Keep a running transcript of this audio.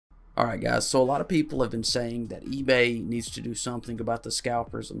Alright guys, so a lot of people have been saying that eBay needs to do something about the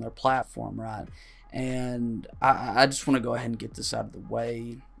scalpers on their platform, right? And I just want to go ahead and get this out of the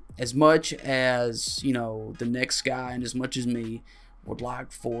way. As much as, you know, the next guy and as much as me would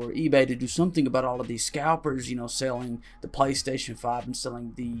like for eBay to do something about all of these scalpers, you know, selling the PlayStation 5 and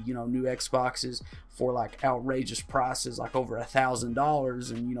selling the, you know, new Xboxes for like outrageous prices, like over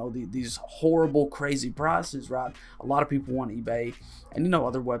 $1,000, and you know, these horrible, crazy prices, right? A lot of people want eBay and, you know,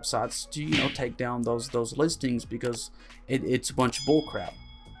 other websites to, you know, take down those listings because it's a bunch of bull crap.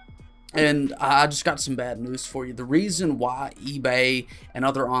 And I just got some bad news for you. The reason why eBay and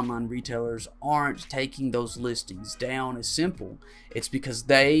other online retailers aren't taking those listings down is simple. It's because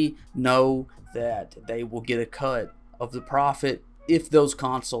they know that they will get a cut of the profit if those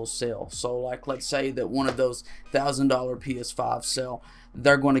consoles sell. So like, let's say that one of those $1,000 PS5 sell,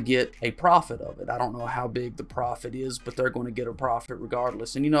 they're going to get a profit of it. I don't know how big the profit is, but they're going to get a profit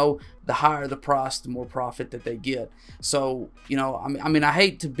regardless. And you know, the higher the price, the more profit that they get. So, you know, I mean, I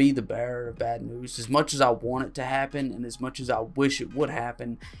hate to be the bearer of bad news. As much as I want it to happen and as much as I wish it would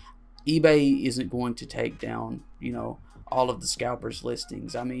happen, eBay isn't going to take down, you know, all of the scalpers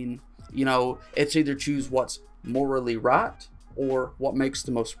listings. I mean, you know, it's either choose what's morally right or what makes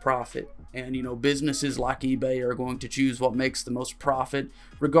the most profit. And you know, businesses like eBay are going to choose what makes the most profit,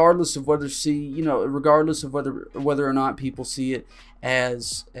 regardless of whether regardless of whether or not people see it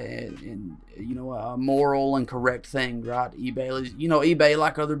as you know, a moral and correct thing, right? eBay,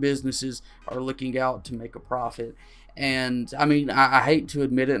 like other businesses, are looking out to make a profit. And I mean, I hate to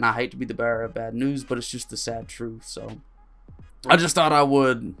admit it, and I hate to be the bearer of bad news, but it's just the sad truth. So I just thought I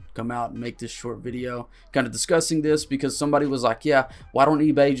would come out and make this short video kind of discussing this, because somebody was like, yeah, why don't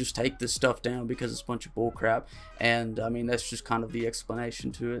eBay just take this stuff down because it's a bunch of bull crap? And I mean, that's just kind of the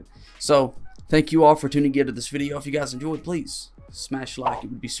explanation to it. So thank you all for tuning in to this video. If you guys enjoyed, please smash like.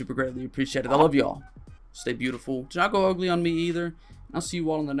 It would be super greatly appreciated. I love y'all. Stay beautiful. Do not go ugly on me either. I'll see you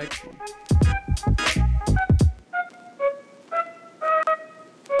all in the next one.